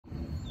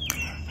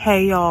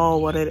Hey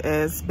y'all, what it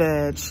is,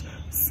 bitch.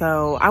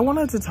 So I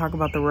wanted to talk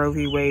about the Roe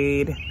v.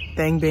 Wade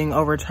thing being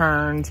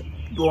overturned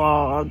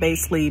law,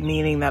 basically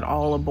meaning that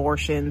all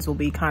abortions will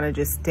be kind of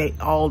just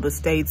all the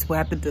states will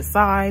have to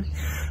decide.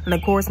 And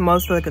of course,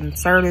 most of the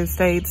conservative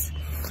states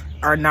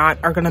are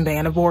gonna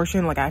ban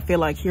abortion. Like, I feel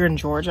like here in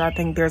Georgia, I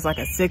think there's like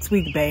a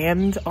 6-week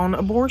ban on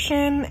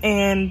abortion,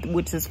 and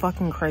which is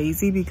fucking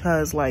crazy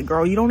because, like,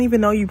 girl, you don't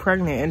even know you're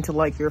pregnant until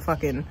like you're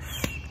fucking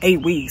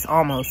 8 weeks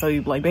almost. So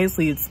you, like,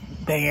 basically it's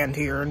banned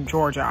here in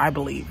Georgia, I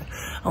believe,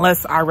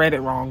 unless I read it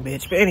wrong,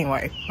 bitch. But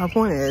anyway, my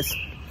point is,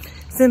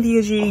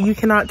 Cynthia G, you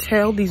cannot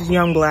tell these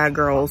young black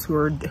girls who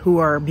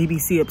are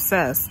BBC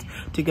obsessed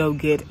to go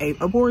get a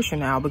abortion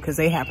now because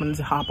they happen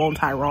to hop on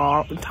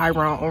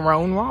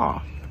Tyrone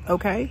Raw.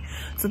 Okay,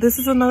 so this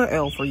is another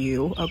L for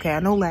you. Okay,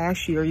 I know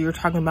last year you were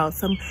talking about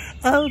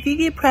oh, if you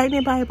get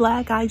pregnant by a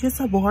black guy,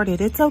 just abort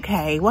it. It's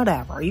okay,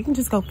 whatever. You can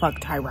just go fuck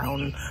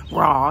Tyrone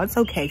Raw. It's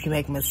okay if you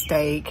make a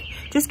mistake.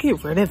 Just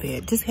get rid of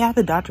it. Just have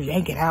the doctor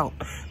yank it out.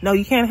 No,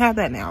 you can't have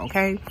that now,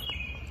 okay?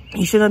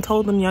 You shouldn't have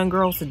told them young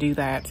girls to do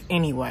that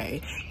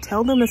anyway.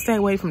 Tell them to stay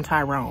away from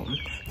Tyrone.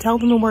 Tell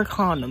them to wear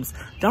condoms.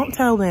 Don't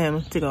tell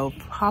them to go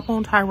hop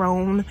on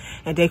Tyrone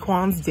and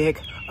Daquan's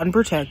dick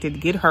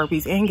unprotected, get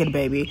herpes, and get a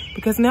baby,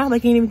 because now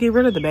they can't even get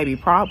rid of the baby.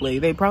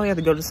 They probably have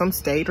to go to some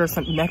state or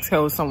some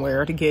Mexico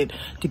somewhere to get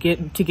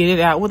it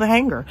out with a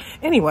hanger.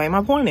 Anyway,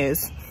 my point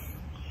is,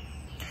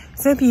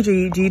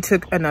 Cynthia G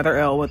took another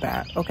L with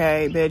that.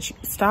 Okay, bitch,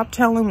 stop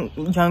telling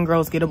young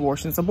girls get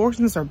abortions.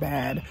 Abortions are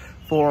bad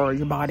for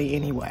your body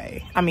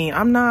anyway. I mean,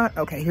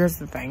 okay, here's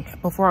the thing.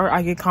 Before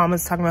I get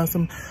comments talking about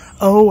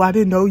oh, I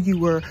didn't know you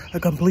were a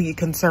complete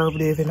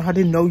conservative and I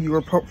didn't know you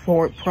were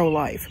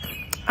pro-life.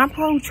 I'm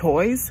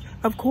pro-choice.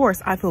 Of course,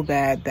 I feel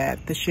bad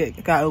that the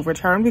shit got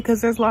overturned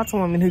because there's lots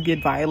of women who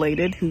get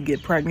violated, who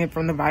get pregnant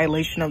from the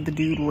violation of the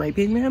dude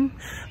raping them.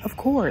 Of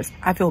course,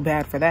 I feel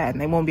bad for that,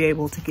 and they won't be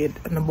able to get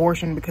an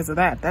abortion because of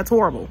that. That's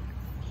horrible.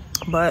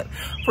 But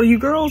for you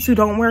girls who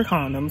don't wear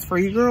condoms, for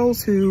you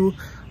girls who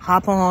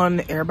hop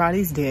on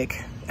everybody's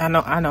dick, I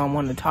know I'm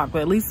wanting to talk,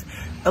 but at least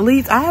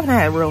I haven't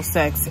had real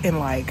sex in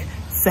like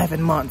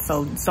 7 months,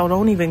 so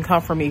don't even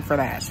come for me for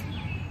that.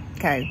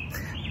 Okay.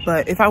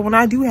 But when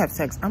I do have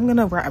sex, I'm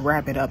gonna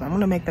wrap it up. I'm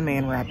gonna make the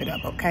man wrap it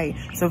up, okay?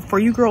 So for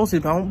you girls who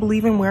don't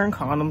believe in wearing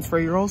condoms, for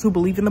you girls who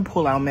believe in the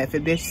pull-out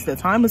method, bitch, the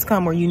time has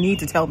come where you need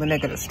to tell the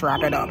nigga to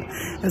strap it up.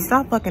 And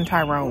stop fucking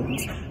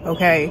Tyrones,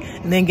 okay?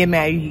 And then get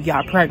mad you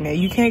got pregnant.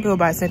 You can't go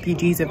by Cynthia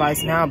G's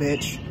advice now,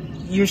 bitch.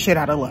 You're shit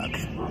out of luck.